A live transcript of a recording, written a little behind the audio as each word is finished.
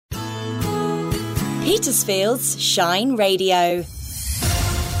Petersfield's Shine Radio.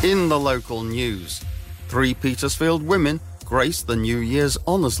 In the local news, 3 Petersfield women grace the New Year's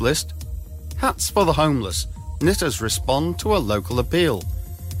honours list. Hats for the homeless. Knitters respond to a local appeal.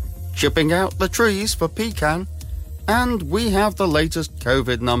 Chipping out the trees for Pecan. And we have the latest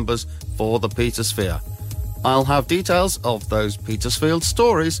COVID numbers for the Petersphere. I'll have details of those Petersfield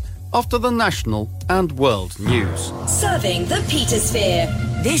stories after the national and world news. Serving the Petersphere.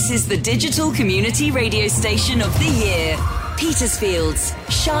 This is the digital community radio station of the year. Petersfield's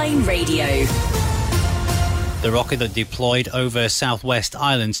Shine Radio. The rocket that deployed over Southwest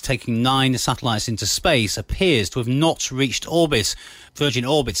Islands, taking 9 satellites into space, appears to have not reached orbit. Virgin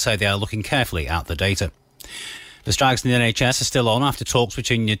Orbit say they are looking carefully at the data. The strikes in the NHS are still on after talks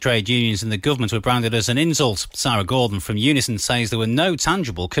between the trade unions and the government were branded as an insult. Sarah Gordon from Unison says there were no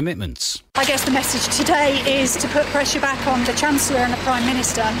tangible commitments. I guess the message today is to put pressure back on the Chancellor and the Prime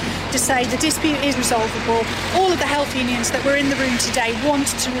Minister to say the dispute is resolvable. All of the health unions that were in the room today want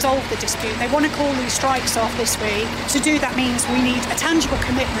to resolve the dispute. They want to call these strikes off this week. To do that means we need a tangible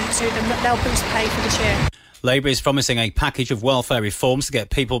commitment to them that they'll boost pay for this year. Labour is promising a package of welfare reforms to get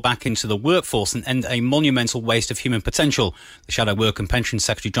people back into the workforce and end a monumental waste of human potential. The Shadow Work and Pension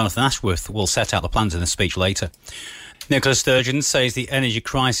Secretary Jonathan Ashworth will set out the plans in a speech later. Nicola Sturgeon says the energy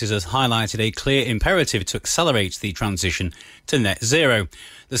crisis has highlighted a clear imperative to accelerate the transition to net zero.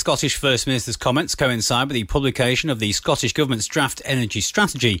 The Scottish First Minister's comments coincide with the publication of the Scottish Government's draft energy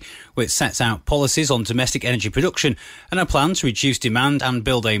strategy, which sets out policies on domestic energy production and a plan to reduce demand and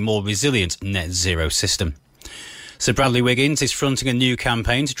build a more resilient net zero system. Sir Bradley Wiggins is fronting a new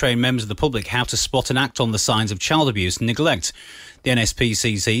campaign to train members of the public how to spot and act on the signs of child abuse and neglect. The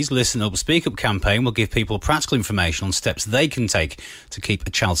NSPCC's Listen Up, Speak Up campaign will give people practical information on steps they can take to keep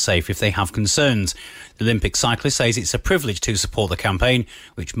a child safe if they have concerns. The Olympic cyclist says it's a privilege to support the campaign,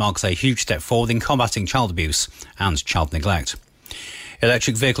 which marks a huge step forward in combating child abuse and child neglect.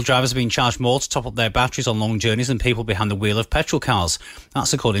 Electric vehicle drivers have been charged more to top up their batteries on long journeys than people behind the wheel of petrol cars.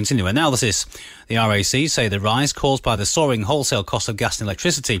 That's according to new analysis. The RAC say the rise caused by the soaring wholesale cost of gas and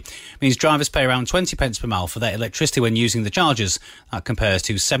electricity means drivers pay around 20 pence per mile for their electricity when using the chargers. That compares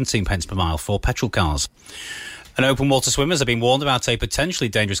to 17 pence per mile for petrol cars. And open water swimmers have been warned about a potentially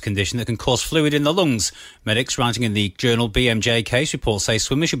dangerous condition that can cause fluid in the lungs. Medics writing in the journal BMJ case report say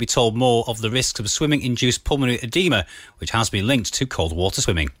swimmers should be told more of the risks of swimming-induced pulmonary edema, which has been linked to cold water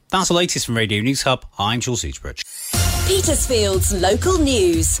swimming. That's the latest from Radio News Hub. I'm Jules Eastbridge. Petersfield's local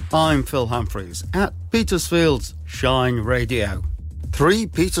news. I'm Phil Humphreys at Petersfield's Shine Radio. 3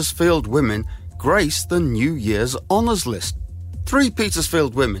 Petersfield women grace the New Year's honours list. 3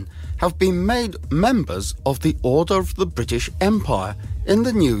 Petersfield women have been made members of the Order of the British Empire in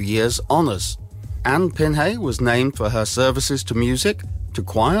the New Year's honours. Anne Pinhay was named for her services to music, to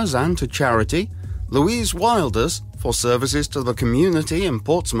choirs and to charity, Louise Wilders for services to the community in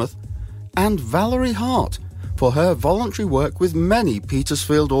Portsmouth, and Valerie Hart for her voluntary work with many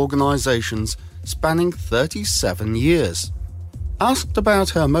Petersfield organisations spanning 37 years. Asked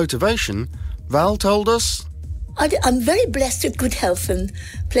about her motivation, Val told us, I'm very blessed with good health and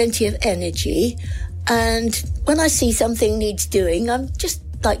plenty of energy, and when I see something needs doing, I'm just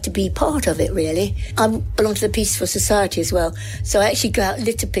like to be part of it, really. I belong to the Peaceful Society as well, so I actually go out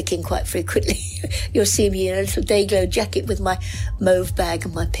litter picking quite frequently. You'll see me in a little Dayglow jacket with my mauve bag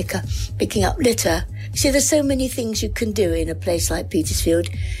and my picker, picking up litter. See, there's so many things you can do in a place like Petersfield.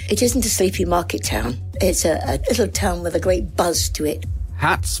 It isn't a sleepy market town. It's a little town with a great buzz to it.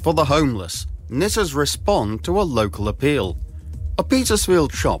 Hats for the homeless. Knitters respond to a local appeal. A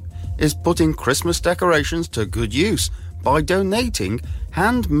Petersfield shop is putting Christmas decorations to good use by donating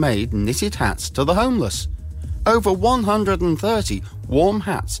handmade knitted hats to the homeless. Over 130 warm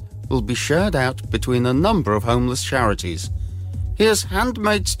hats will be shared out between a number of homeless charities. Here's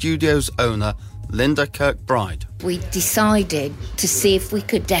Handmade Studios owner Linda Kirkbride. We decided to see if we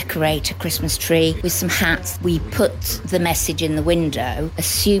could decorate a Christmas tree with some hats. We put the message in the window,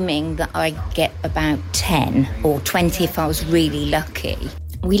 assuming that I'd get about 10 or 20 if I was really lucky.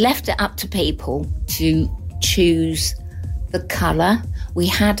 We left it up to people to choose the colour. We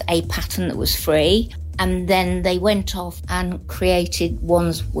had a pattern that was free, and then they went off and created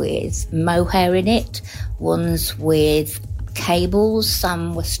ones with mohair in it, ones with cables,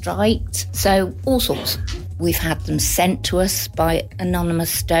 some were striped, so all sorts. We've had them sent to us by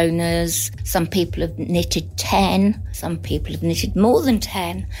anonymous donors. Some people have knitted 10, some people have knitted more than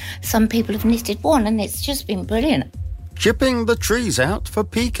 10, some people have knitted 1, and it's just been brilliant. Chipping the trees out for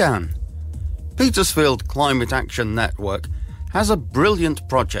Pecan. Petersfield Climate Action Network has a brilliant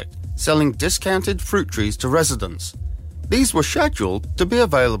project selling discounted fruit trees to residents. These were scheduled to be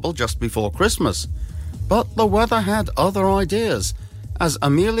available just before Christmas, But the weather had other ideas, as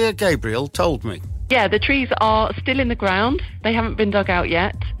Amelia Gabriel told me. Yeah, the trees are still in the ground. They haven't been dug out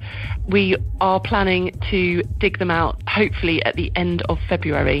yet. We are planning to dig them out, hopefully at the end of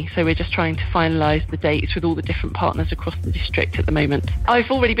February. So we're just trying to finalise the dates with all the different partners across the district at the moment.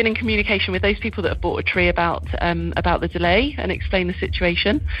 I've already been in communication with those people that have bought a tree about the delay and explained the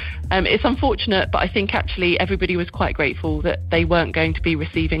situation. It's unfortunate, but I think actually everybody was quite grateful that they weren't going to be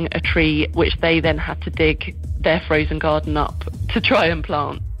receiving a tree which they then had to dig their frozen garden up to try and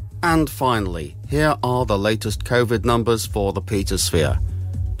plant. And finally, here are the latest COVID numbers for the Petersphere.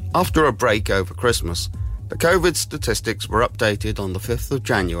 After a break over Christmas, the COVID statistics were updated on the 5th of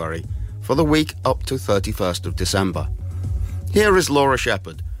January for the week up to 31st of December. Here is Laura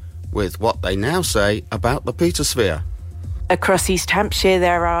Shepherd with what they now say about the Petersphere. Across East Hampshire,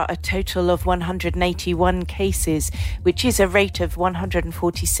 there are a total of 181 cases, which is a rate of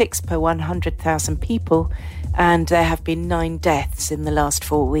 146 per 100,000 people, and there have been 9 deaths in the last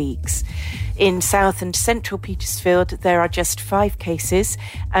 4 weeks. In South and Central Petersfield, there are just 5 cases,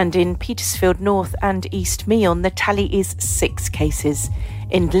 and in Petersfield North and East Meon, the tally is 6 cases.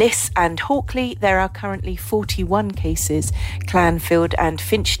 In Liss and Hawkley, there are currently 41 cases, Clanfield and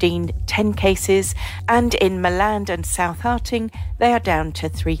Finchdean 10 cases, and in Malland and South Harting, they are down to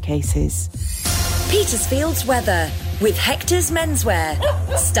 3 cases. Petersfield's weather with Hector's Menswear.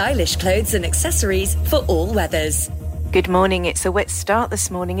 Stylish clothes and accessories for all weathers. Good morning. It's a wet start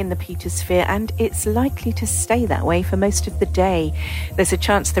this morning in the Petersphere, and it's likely to stay that way for most of the day. There's a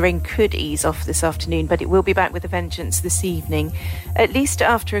chance the rain could ease off this afternoon, but it will be back with a vengeance this evening. At least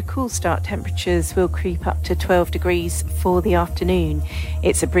after a cool start, temperatures will creep up to 12 degrees for the afternoon.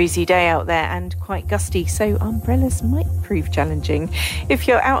 It's a breezy day out there and quite gusty, so umbrellas might prove challenging. If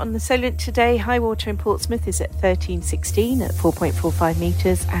you're out on the Solent today, high water in Portsmouth is at 13.16 at 4.45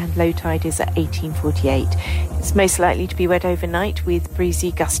 metres, and low tide is at 18.48. It's most likely to be wet overnight with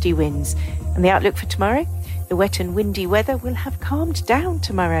breezy, gusty winds. And the outlook for tomorrow? The wet and windy weather will have calmed down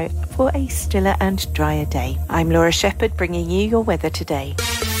tomorrow for a stiller and drier day. I'm Laura Shepherd, bringing you your weather today.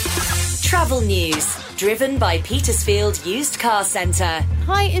 Travel news, driven by Petersfield Used Car Centre.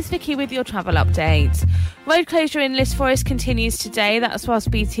 Hi, it's Vicky with your travel update. Road closure in Liss Forest continues today. That's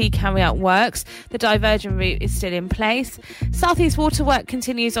whilst BT carry out works. The diversion route is still in place. South East Waterwork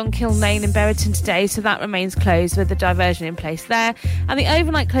continues on Kiln Lane in Berriton today, so that remains closed with the diversion in place there. And the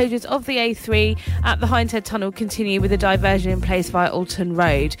overnight closures of the A3 at the Hindhead Tunnel continue with the diversion in place via Alton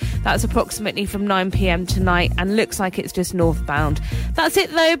Road. That's approximately from 9 p.m. tonight and looks like it's just northbound. That's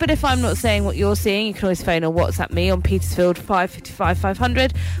it though, but if I'm not saying what you're seeing, you can always phone or WhatsApp me on Petersfield 555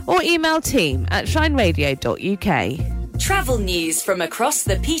 500 or email team@shineradio.uk. Travel news from across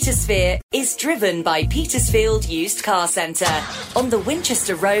the Petersphere is driven by Petersfield Used Car Centre on the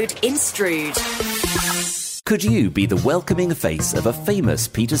Winchester Road in Strood. Could you be the welcoming face of a famous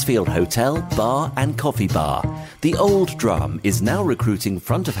Petersfield hotel, bar and coffee bar? The Old Drum is now recruiting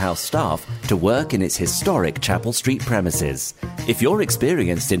front-of-house staff to work in its historic Chapel Street premises. If you're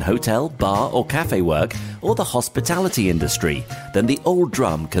experienced in hotel, bar or cafe work or the hospitality industry, then the Old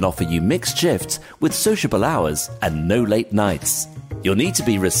Drum can offer you mixed shifts with sociable hours and no late nights. You'll need to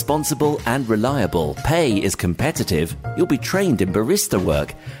be responsible and reliable. Pay is competitive. You'll be trained in barista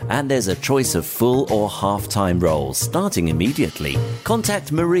work. And there's a choice of full or half-time roles starting immediately.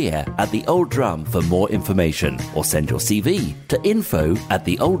 Contact Maria at The Old Drum for more information or send your CV to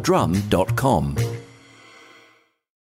info@theolddrum.com.